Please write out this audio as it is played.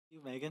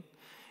Megan,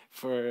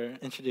 for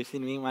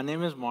introducing me. My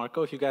name is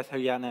Marco. If you guys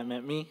have not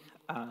met me,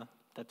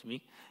 that's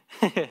me.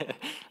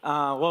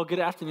 Well, good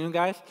afternoon,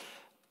 guys.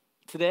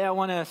 Today I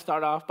want to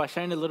start off by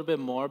sharing a little bit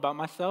more about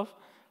myself.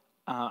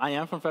 I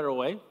am from Federal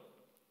Way.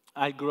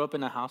 I grew up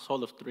in a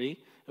household of three.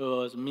 It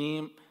was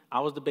me,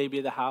 I was the baby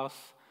of the house,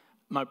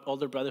 my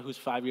older brother who's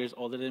 5 years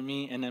older than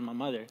me, and then my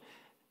mother.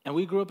 And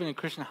we grew up in a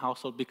Christian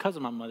household because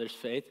of my mother's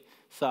faith,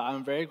 so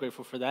I'm very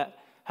grateful for that.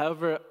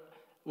 However,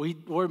 we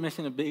were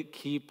missing a big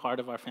key part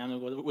of our family,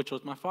 which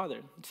was my father.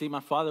 See, my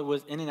father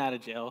was in and out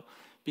of jail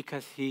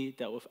because he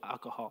dealt with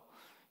alcohol.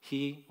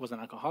 He was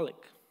an alcoholic.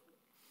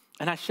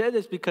 And I share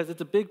this because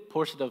it's a big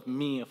portion of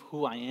me, of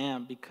who I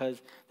am,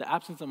 because the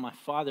absence of my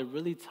father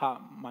really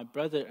taught my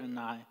brother and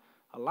I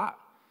a lot.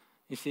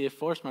 You see, it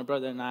forced my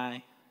brother and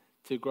I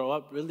to grow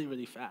up really,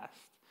 really fast.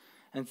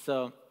 And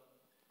so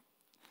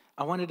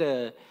I wanted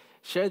to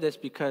share this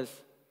because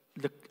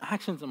the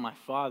actions of my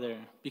father,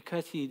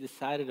 because he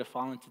decided to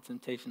fall into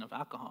temptation of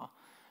alcohol,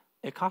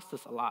 it cost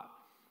us a lot.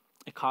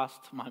 It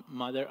cost my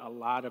mother a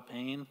lot of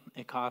pain.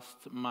 It cost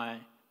my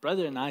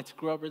brother and I to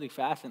grow up really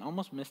fast and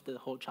almost missed the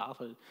whole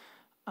childhood,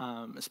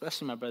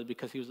 especially my brother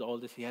because he was the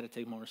oldest. He had to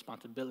take more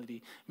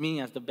responsibility.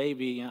 Me as the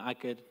baby, I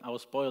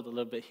was spoiled a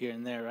little bit here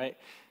and there, right?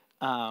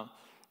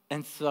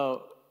 And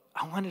so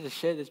I wanted to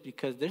share this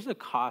because there's a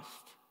cost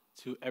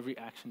to every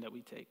action that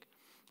we take.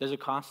 There's a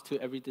cost to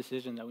every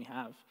decision that we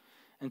have.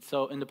 And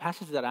so in the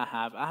passage that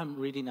I'm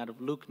reading out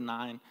of Luke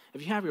 9.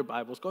 If you have your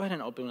Bibles, go ahead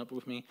and open up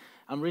with me.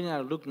 I'm reading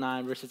out of Luke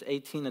 9, verses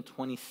 18 to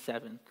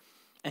 27.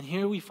 And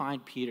here we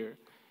find Peter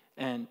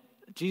and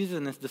Jesus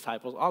and his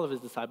disciples, all of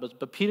his disciples,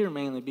 but Peter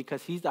mainly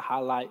because he's the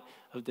highlight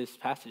of this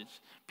passage.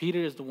 Peter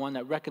is the one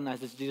that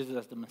recognizes Jesus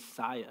as the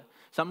Messiah.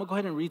 So I'm going to go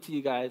ahead and read to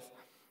you guys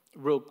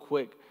real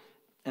quick.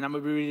 And I'm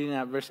going to be reading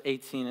at verse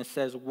 18. It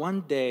says,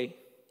 "One day,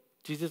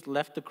 Jesus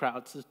left the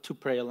crowds to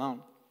pray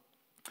alone.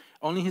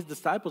 Only his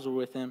disciples were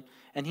with him,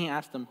 and he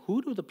asked them,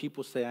 'Who do the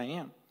people say I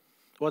am?'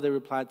 Well, they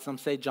replied, 'Some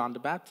say John the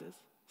Baptist,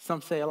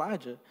 some say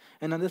Elijah,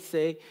 and others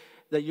say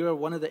that you are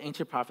one of the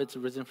ancient prophets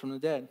risen from the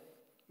dead.'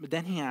 But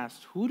then he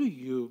asked, 'Who do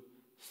you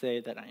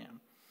say that I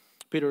am?'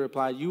 Peter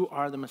replied, 'You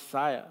are the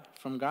Messiah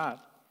from God.'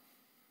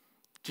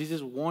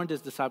 Jesus warned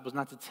his disciples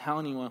not to tell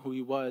anyone who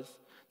he was.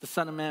 'The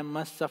Son of Man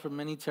must suffer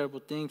many terrible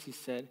things,' he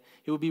said.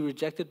 'He will be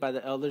rejected by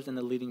the elders and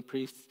the leading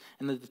priests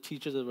and the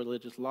teachers of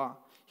religious law.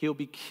 He will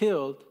be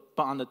killed,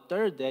 but on the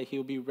third day he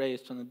will be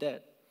raised from the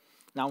dead.'"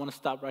 Now I want to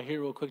stop right here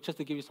real quick just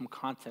to give you some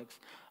context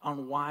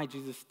on why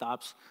Jesus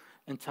stops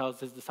and tells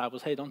his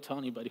disciples, "Hey, don't tell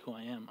anybody who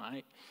I am, all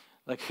right?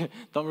 Like,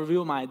 don't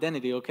reveal my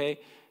identity, okay?"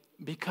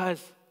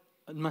 Because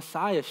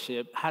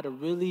messiahship had a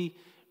really,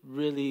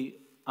 really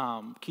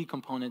key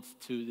components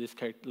to this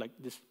character, like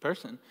this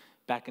person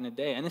back in the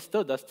day, and it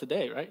still does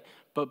today, right?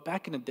 But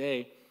back in the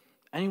day,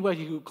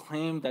 anybody who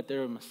claimed that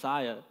they're a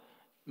Messiah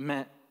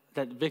meant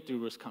that victory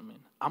was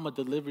coming. I'm going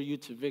to deliver you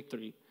to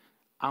victory.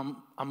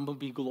 I'm going to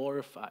be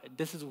glorified.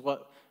 This is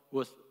what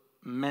was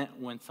meant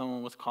when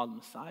someone was called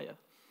Messiah.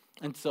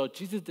 And so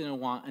Jesus didn't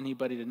want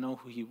anybody to know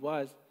who he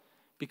was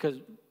because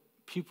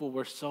people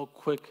were so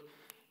quick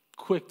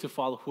to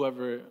follow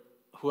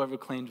whoever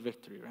claimed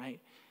victory, right?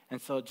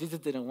 And so Jesus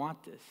didn't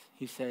want this.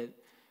 He said,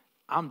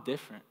 "I'm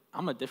different.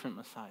 I'm a different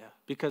Messiah."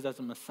 Because as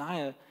a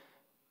Messiah,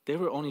 they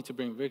were only to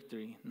bring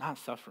victory, not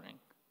suffering.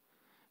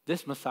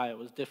 This Messiah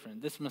was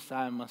different. This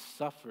Messiah must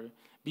suffer,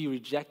 be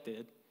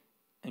rejected,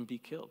 and be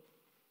killed.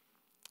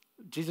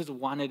 Jesus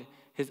wanted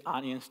his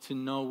audience to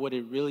know what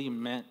it really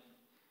meant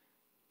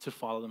to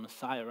follow the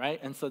Messiah, right?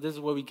 And so this is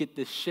where we get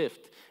this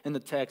shift in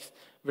the text.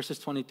 Verses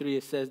 23,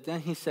 it says,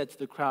 "Then he said to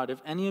the crowd, 'If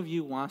any of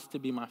you wants to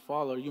be my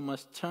follower, you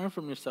must turn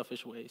from your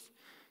selfish ways.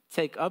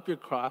 Take up your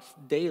cross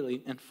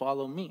daily and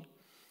follow me.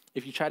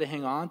 If you try to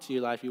hang on to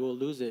your life, you will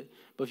lose it.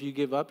 But if you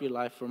give up your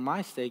life for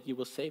my sake, you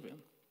will save it.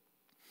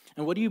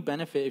 And what do you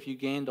benefit if you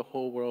gain the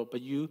whole world,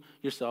 but you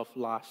yourself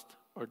lost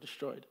or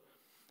destroyed?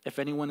 If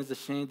anyone is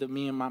ashamed of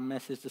me and my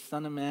message, the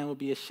Son of Man will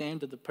be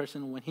ashamed of the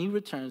person when he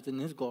returns in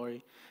his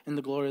glory, in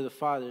the glory of the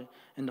Father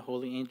and the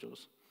holy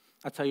angels.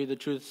 I tell you the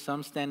truth,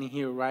 some standing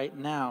here right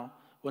now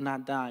will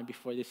not die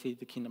before they see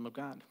the kingdom of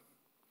God.'"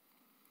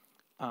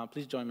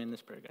 Please join me in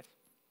this prayer, guys.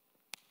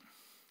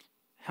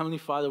 Heavenly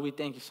Father, we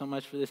thank you so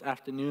much for this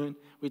afternoon.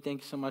 We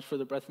thank you so much for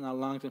the breath in our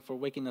lungs and for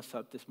waking us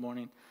up this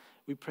morning.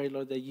 We pray,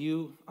 Lord, that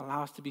you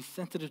allow us to be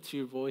sensitive to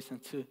your voice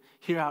and to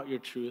hear out your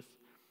truth.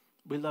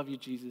 We love you,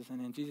 Jesus, and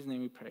in Jesus'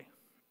 name we pray.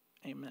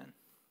 Amen.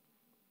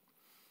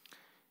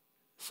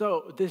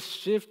 So this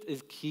shift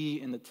is key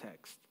in the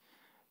text.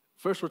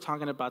 First, we're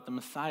talking about the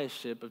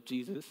messiahship of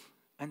Jesus,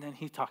 and then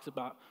he talks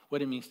about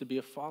what it means to be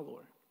a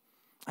follower.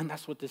 And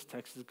that's what this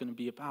text is going to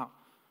be about.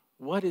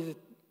 What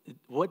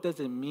does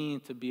it mean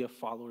to be a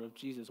follower of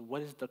Jesus?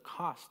 What is the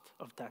cost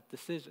of that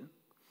decision?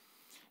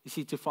 You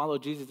see, to follow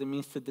Jesus, it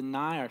means to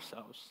deny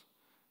ourselves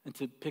and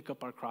to pick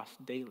up our cross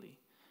daily.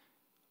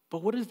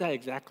 But what does that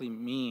exactly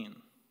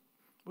mean?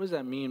 What does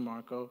that mean,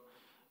 Marco?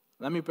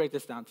 Let me break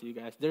this down to you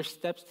guys. There's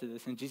steps to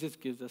this, and Jesus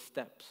gives us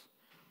steps.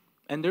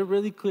 And they're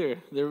really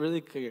clear. They're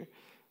really clear.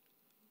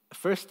 The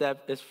first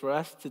step is for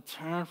us to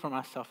turn from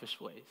our selfish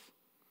ways.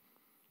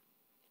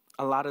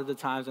 A lot of the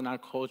times in our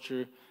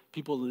culture,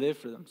 people live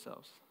for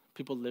themselves.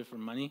 People live for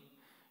money.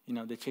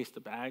 They chase the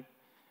bag.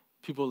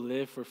 People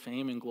live for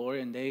fame and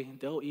glory, and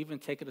they'll even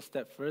take it a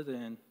step further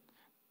and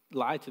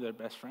lie to their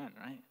best friend,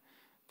 right?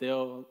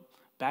 They'll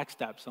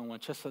backstab someone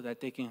just so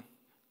that they can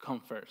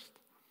come first.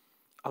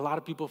 A lot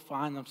of people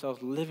find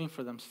themselves living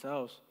for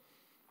themselves.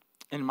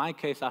 In my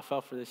case, I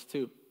fell for this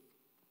too.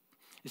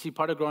 You see,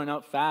 part of growing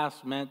up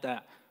fast meant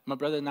that my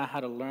brother and I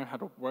had to learn how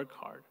to work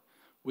hard.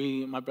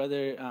 My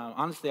brother,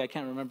 honestly, I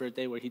can't remember a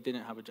day where he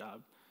didn't have a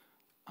job.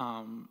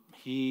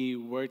 He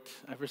worked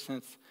ever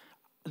since,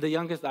 the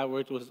youngest I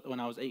worked was when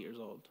I was 8 years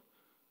old.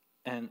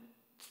 And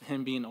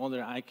him being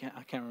older, I can't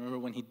remember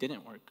when he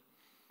didn't work.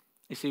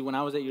 You see, when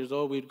I was 8 years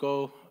old, we'd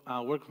go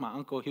work with my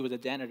uncle. He was a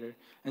janitor,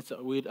 and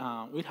so we'd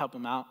help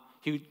him out.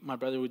 My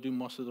brother would do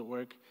most of the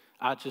work.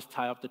 I'd just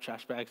tie up the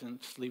trash bags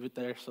and just leave it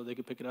there so they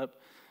could pick it up.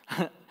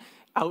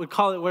 I would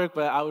call it work,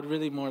 but I would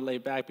really more lay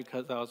back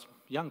because I was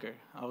younger.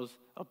 I was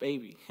a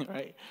baby,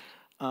 right?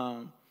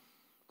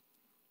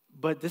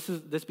 But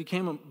this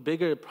became a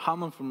bigger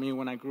problem for me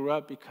when I grew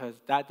up because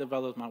that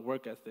developed my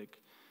work ethic.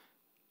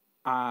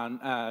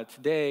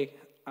 Today,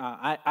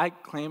 I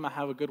claim I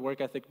have a good work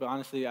ethic, but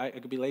honestly, I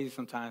could be lazy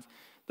sometimes.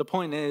 The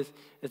point is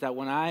that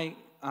when I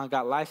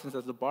got licensed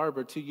as a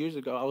barber 2 years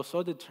ago, I was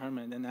so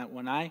determined, and that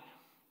when I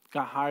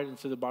got hired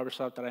into the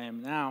barbershop that I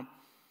am now,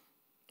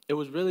 it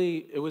was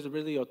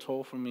really a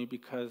toll for me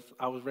because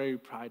I was very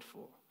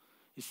prideful.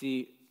 You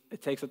see,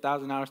 it takes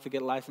 1,000 hours to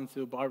get licensed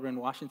to a barber in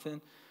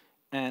Washington,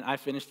 and I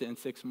finished it in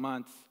 6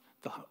 months.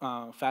 The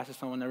fastest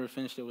someone ever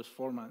finished it was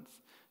 4 months.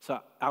 So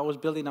I was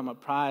building up my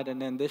pride, and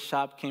then this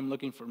shop came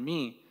looking for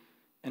me,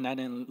 and I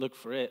didn't look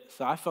for it.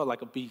 So I felt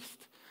like a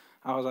beast.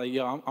 I was like,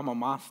 yo, I'm a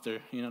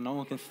monster. No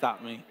one can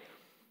stop me.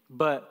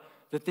 But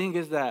the thing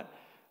is that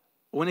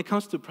when it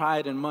comes to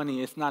pride and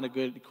money, it's not a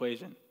good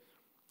equation.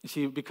 You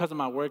see, because of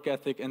my work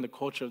ethic and the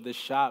culture of this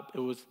shop,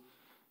 it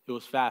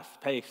was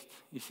fast-paced.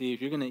 You see,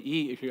 if you're going to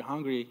eat, if you're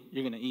hungry,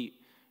 you're going to eat.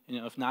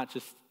 If not,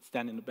 just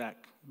stand in the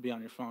back, be on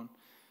your phone.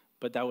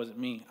 But that wasn't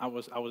me. I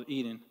was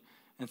eating.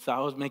 And so I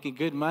was making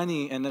good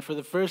money. And then for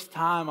the first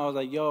time, I was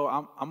like,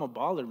 yo, I'm a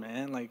baller,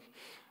 man. Like,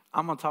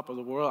 I'm on top of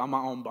the world. I'm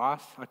my own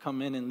boss. I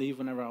come in and leave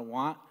whenever I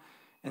want.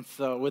 And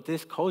so with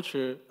this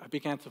culture, I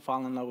began to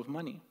fall in love with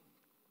money.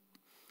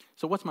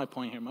 So what's my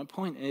point here? My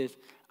point is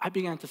I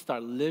began to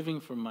start living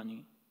for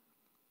money,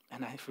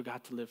 and I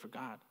forgot to live for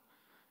God.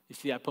 You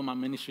see, I put my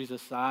ministries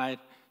aside.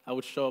 I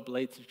would show up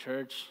late to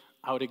church.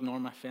 I would ignore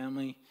my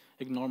family,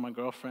 ignore my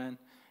girlfriend,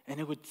 and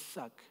it would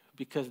suck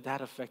because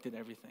that affected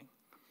everything.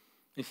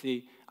 You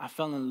see, I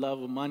fell in love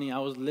with money. I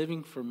was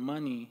living for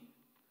money,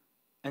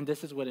 and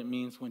this is what it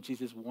means when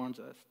Jesus warns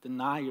us.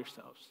 Deny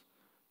yourselves.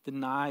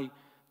 Deny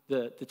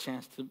the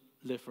chance to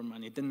live for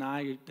money.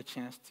 Deny the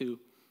chance to,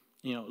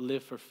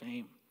 live for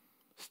fame.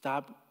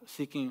 Stop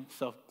seeking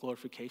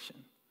self-glorification.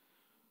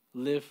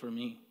 Live for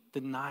me.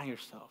 Deny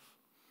yourself.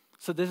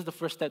 So this is the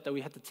first step that we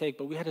had to take,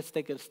 but we had to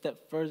take it a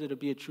step further to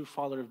be a true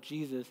follower of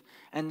Jesus,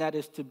 and that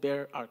is to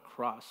bear our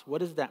cross. What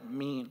does that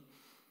mean?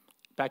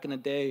 Back in the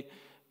day,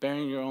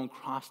 bearing your own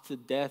cross to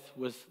death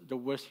was the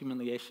worst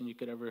humiliation you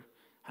could ever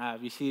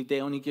have. You see,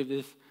 they only give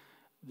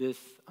this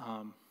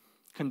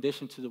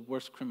condition to the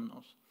worst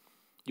criminals.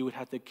 You would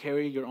have to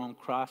carry your own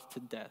cross to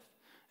death.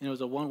 And it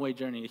was a one-way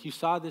journey. If you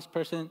saw this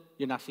person,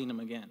 you're not seeing them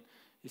again.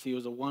 You see, it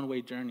was a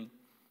one-way journey.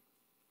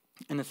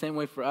 In the same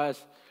way for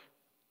us,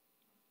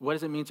 what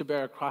does it mean to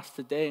bear a cross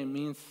today? It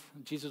means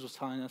Jesus was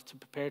telling us to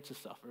prepare to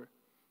suffer,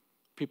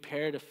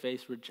 prepare to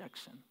face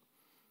rejection,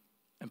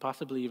 and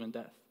possibly even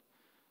death.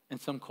 In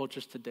some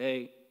cultures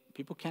today,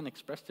 people can't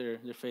express their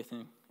faith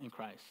in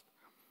Christ.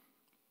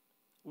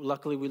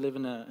 Luckily, we live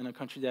in a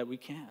country that we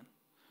can.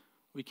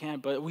 We can,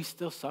 but we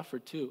still suffer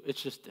too.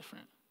 It's just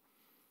different.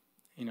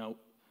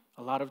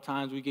 A lot of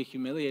times we get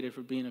humiliated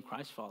for being a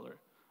Christ follower.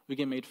 We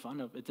get made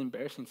fun of. It's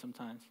embarrassing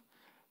sometimes.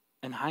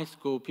 In high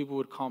school, people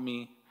would call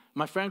me,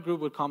 my friend group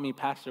would call me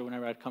pastor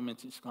whenever I'd come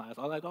into class.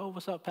 I was like, oh,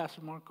 what's up,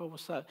 Pastor Marco,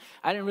 what's up?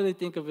 I didn't really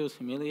think of it as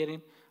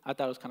humiliating. I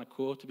thought it was kind of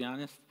cool, to be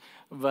honest.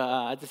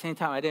 But at the same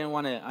time, I didn't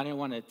want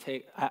to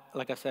take,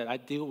 like I said, I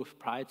deal with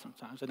pride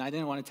sometimes, and I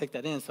didn't want to take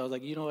that in. So I was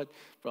like, you know what,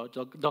 bro,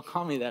 don't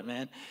call me that,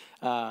 man.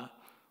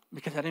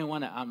 Because I didn't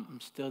want to, I'm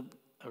still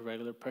a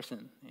regular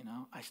person,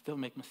 I still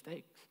make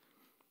mistakes.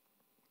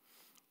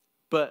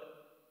 But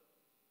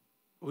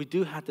we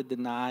do have to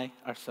deny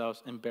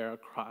ourselves and bear a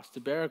cross. To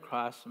bear a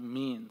cross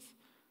means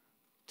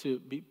to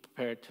be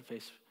prepared to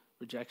face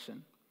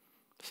rejection.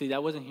 See,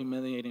 that wasn't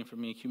humiliating for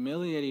me.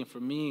 Humiliating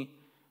for me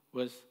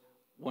was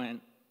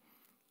when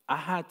I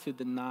had to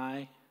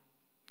deny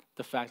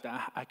the fact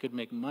that I could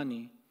make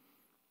money,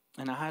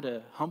 and I had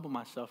to humble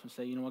myself and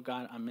say, you know what,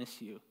 God, I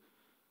miss you.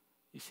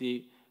 You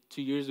see,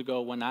 2 years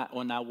ago when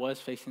I was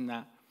facing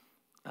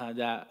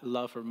that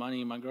love for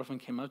money, my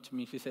girlfriend came up to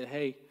me. She said,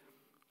 hey,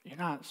 you're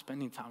not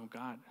spending time with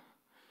God.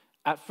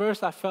 At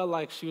first, I felt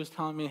like she was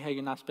telling me, hey,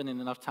 you're not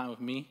spending enough time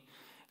with me.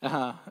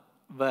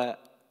 But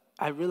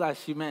I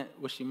realized she meant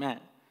what she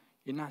meant.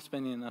 You're not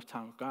spending enough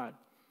time with God.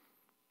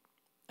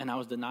 And I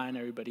was denying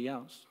everybody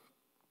else.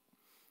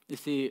 You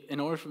see, in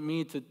order for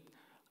me to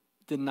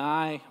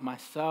deny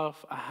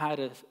myself, I had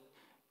to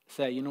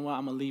say, you know what,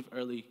 I'm going to leave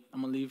early.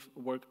 I'm going to leave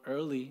work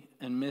early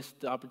and miss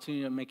the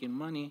opportunity of making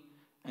money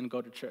and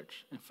go to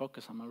church and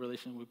focus on my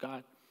relationship with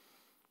God.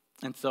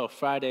 And so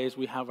Fridays,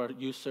 we have our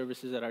youth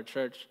services at our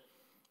church.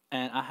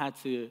 And I had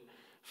to,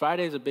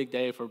 Friday is a big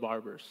day for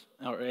barbers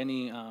or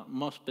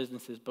most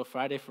businesses. But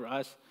Friday for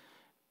us,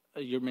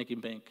 you're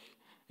making bank.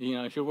 You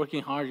know, if you're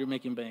working hard, you're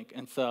making bank.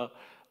 And so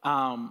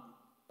I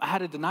had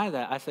to deny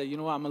that. I said, you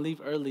know what, I'm going to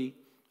leave early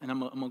and I'm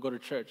going to go to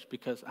church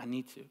because I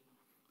need to.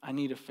 I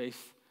need to face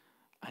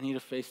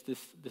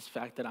this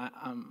fact that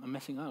I'm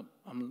messing up.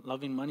 I'm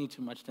loving money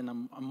too much,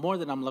 I'm more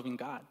than I'm loving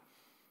God.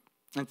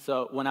 And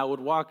so when I would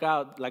walk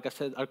out, like I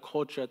said, our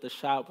culture at the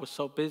shop was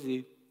so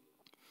busy,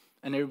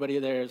 and everybody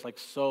there is like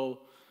so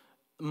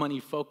money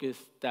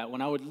focused that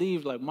when I would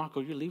leave, like,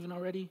 Marco, you're leaving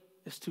already?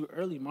 It's too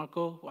early,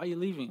 Marco. Why are you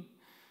leaving?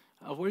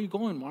 Where are you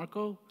going,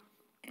 Marco?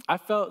 I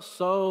felt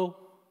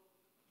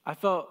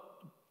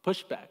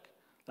pushback.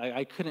 Like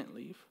I couldn't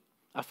leave.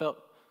 I felt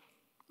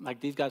like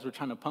these guys were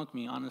trying to punk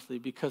me, honestly,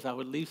 because I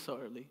would leave so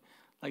early.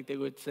 Like they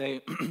would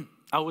say,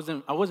 I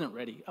wasn't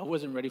ready. I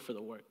wasn't ready for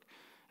the work.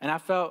 And I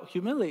felt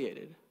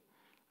humiliated.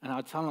 And I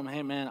would tell them,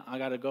 hey, man, I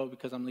got to go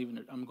because I'm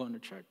going to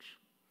church.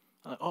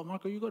 Like, oh,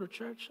 Marco, you go to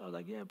church? I was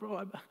like, yeah,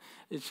 bro.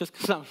 It's just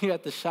because I'm here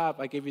at the shop,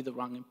 I gave you the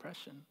wrong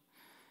impression,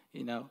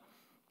 you know.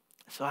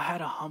 So I had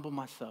to humble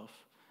myself.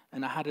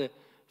 And I had to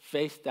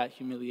face that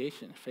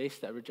humiliation, face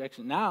that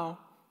rejection. Now,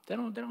 they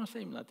don't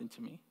say nothing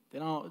to me. They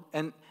don't,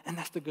 and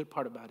that's the good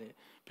part about it.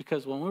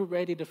 Because when we're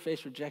ready to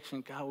face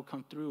rejection, God will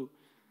come through.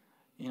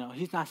 You know,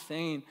 he's not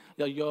saying,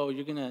 yo,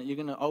 you're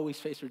gonna always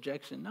face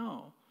rejection.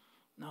 No,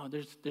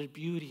 there's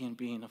beauty in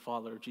being a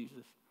follower of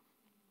Jesus.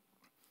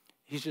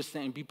 He's just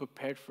saying, be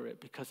prepared for it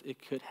because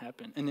it could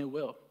happen, and it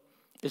will.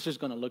 It's just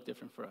gonna look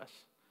different for us.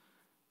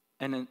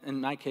 And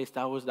in my case,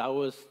 that was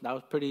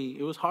pretty.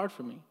 It was hard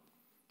for me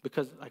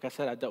because, like I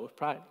said, I dealt with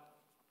pride.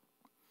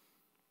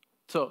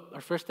 So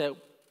our first step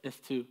is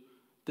to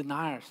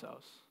deny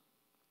ourselves.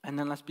 And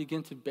then let's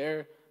begin to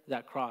bear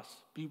that cross.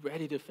 Be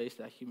ready to face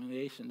that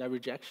humiliation, that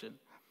rejection,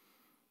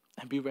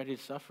 and be ready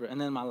to suffer.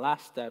 And then the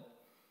last step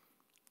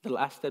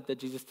that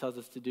Jesus tells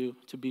us to do,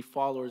 to be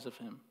followers of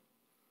him,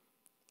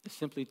 is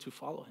simply to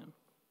follow him.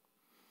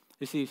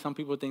 You see, some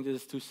people think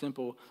this is too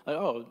simple. Like,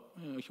 oh,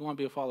 if you want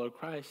to be a follower of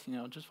Christ,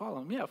 just follow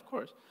him. Yeah, of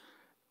course.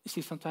 You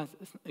see, sometimes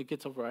it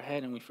gets over our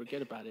head and we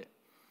forget about it.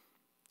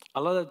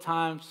 A lot of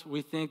times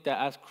we think that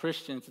as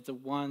Christians, it's a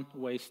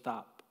one-way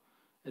stop.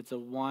 It's a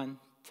one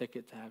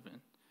ticket to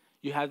heaven.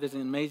 You have this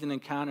amazing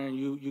encounter and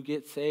you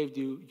get saved.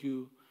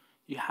 You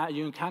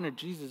encounter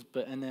Jesus,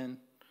 and then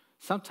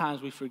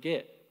sometimes we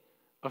forget,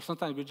 or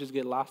sometimes we just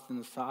get lost in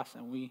the sauce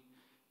and we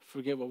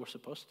forget what we're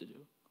supposed to do.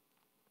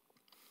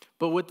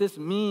 But what this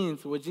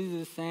means, what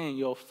Jesus is saying,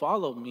 you'll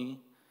follow me,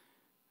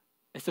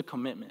 it's a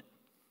commitment.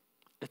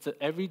 It's an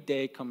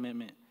everyday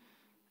commitment.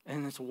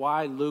 And it's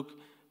why Luke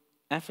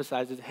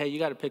emphasizes, hey, you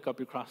got to pick up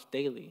your cross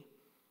daily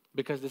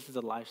because this is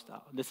a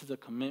lifestyle. This is a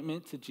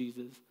commitment to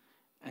Jesus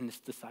and it's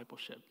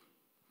discipleship.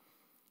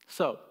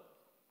 So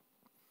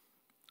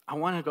I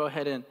want to go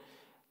ahead and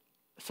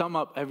sum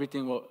up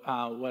everything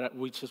what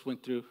we just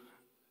went through.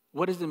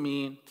 What does it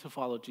mean to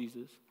follow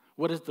Jesus?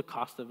 What is the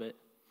cost of it?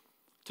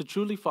 To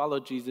truly follow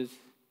Jesus,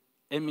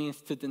 it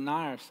means to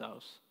deny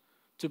ourselves,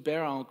 to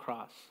bear our own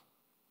cross,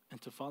 and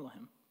to follow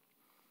him.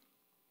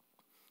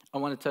 I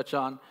want to touch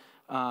on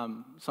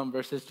some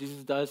verses.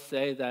 Jesus does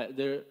say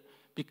that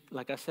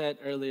like I said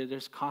earlier,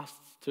 there's costs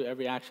to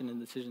every action and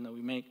decision that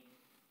we make.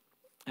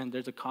 And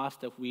there's a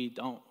cost if we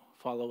don't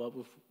follow up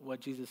with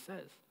what Jesus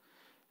says.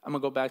 I'm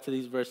going to go back to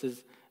these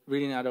verses,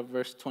 reading out of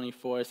verse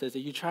 24. It says,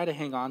 if you try to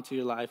hang on to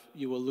your life,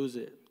 you will lose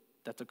it.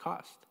 That's a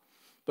cost.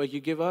 But if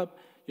you give up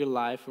your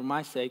life for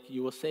my sake,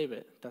 you will save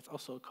it. That's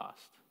also a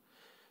cost.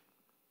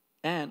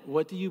 And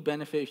what do you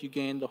benefit if you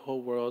gain the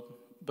whole world,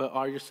 but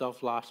are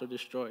yourself lost or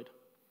destroyed?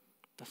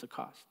 That's a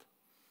cost.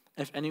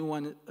 If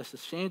anyone is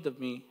ashamed of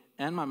me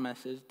and my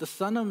message, the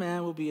Son of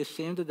Man will be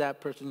ashamed of that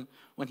person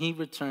when he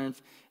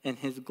returns in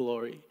his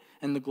glory,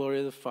 and the glory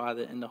of the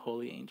Father and the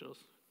holy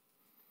angels.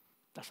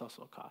 That's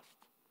also a cost.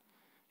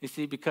 You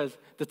see, because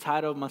the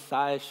title of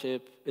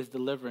Messiahship is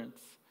deliverance.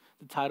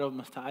 The title of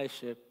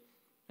Messiahship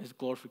is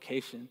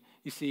glorification.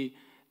 You see,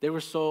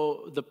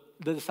 the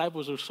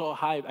disciples were so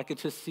hyped. I could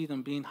just see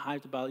them being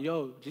hyped about,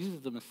 yo, Jesus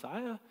is the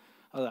Messiah?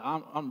 I was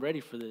like, I'm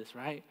ready for this,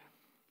 right?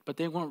 But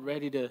they weren't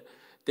ready to.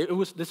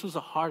 This was a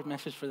hard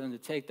message for them to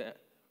take. That,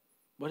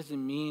 what does it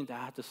mean that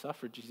I have to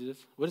suffer, Jesus?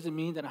 What does it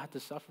mean that I have to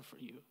suffer for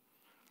you?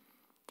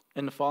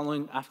 And the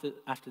following,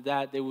 after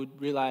that, they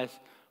would realize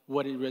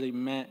what it really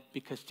meant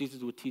because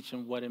Jesus would teach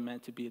them what it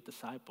meant to be a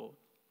disciple.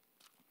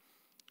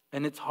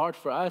 And it's hard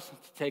for us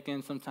to take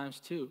in sometimes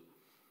too.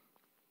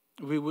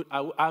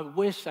 I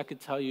wish I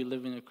could tell you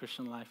living a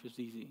Christian life is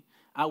easy.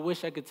 I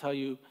wish I could tell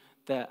you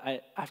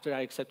that after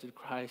I accepted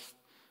Christ,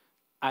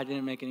 I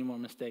didn't make any more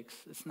mistakes.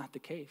 It's not the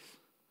case.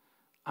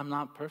 I'm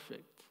not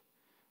perfect.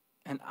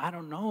 And I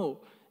don't know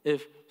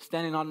if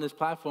standing on this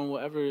platform will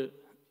ever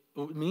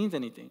means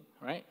anything,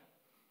 right?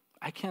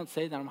 I can't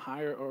say that I'm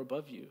higher or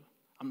above you.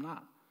 I'm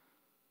not.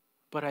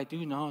 But I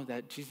do know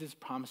that Jesus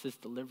promises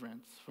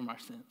deliverance from our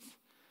sins.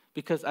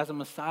 Because as a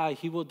Messiah,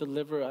 he will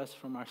deliver us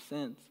from our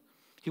sins.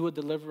 He will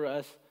deliver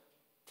us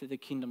to the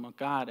kingdom of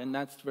God. And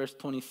that's verse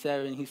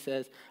 27. He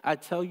says, I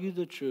tell you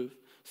the truth.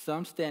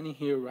 Some standing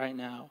here right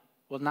now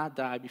will not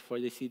die before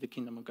they see the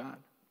kingdom of God.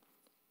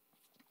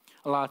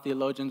 A lot of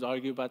theologians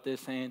argue about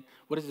this, saying,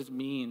 what does this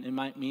mean? It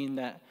might mean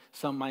that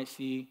some might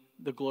see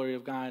the glory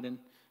of God and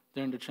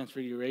during the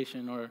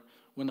transfiguration or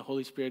when the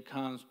Holy Spirit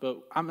comes.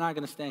 But I'm not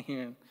going to stand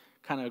here and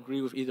kind of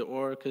agree with either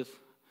or, because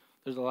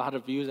there's a lot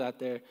of views out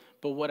there.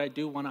 But what I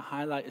do want to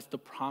highlight is the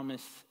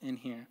promise in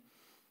here.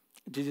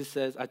 Jesus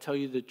says, I tell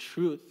you the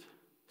truth.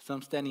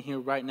 Some standing here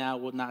right now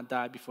will not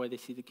die before they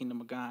see the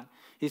kingdom of God.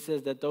 He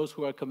says that those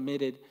who are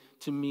committed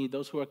to me,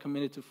 those who are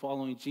committed to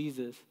following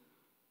Jesus,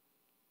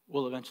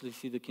 will eventually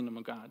see the kingdom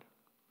of God.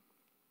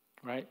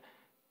 Right?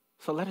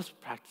 So let us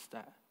practice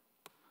that.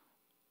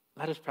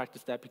 Let us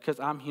practice that, because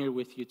I'm here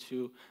with you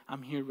too.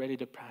 I'm here ready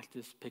to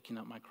practice picking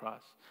up my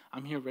cross.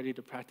 I'm here ready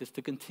to practice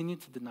to continue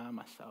to deny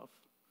myself.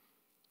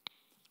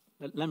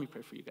 Let me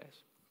pray for you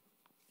guys.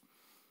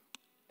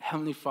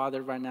 Heavenly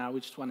Father, right now,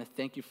 we just want to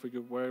thank you for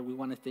your word. We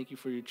want to thank you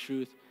for your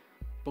truth.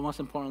 But most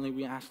importantly,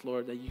 we ask,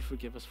 Lord, that you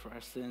forgive us for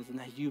our sins and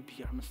that you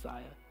be our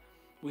Messiah.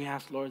 We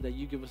ask, Lord, that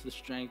you give us the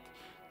strength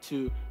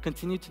to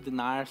continue to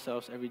deny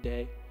ourselves every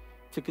day,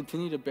 to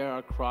continue to bear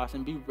our cross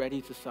and be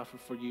ready to suffer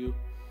for you.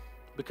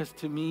 Because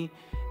to me,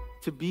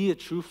 to be a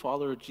true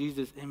follower of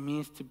Jesus, it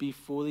means to be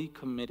fully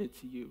committed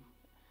to you.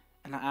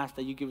 And I ask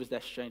that you give us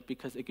that strength,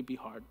 because it could be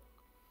hard.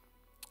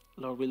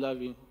 Lord, we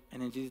love you.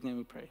 And in Jesus' name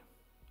we pray.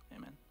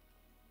 Amen.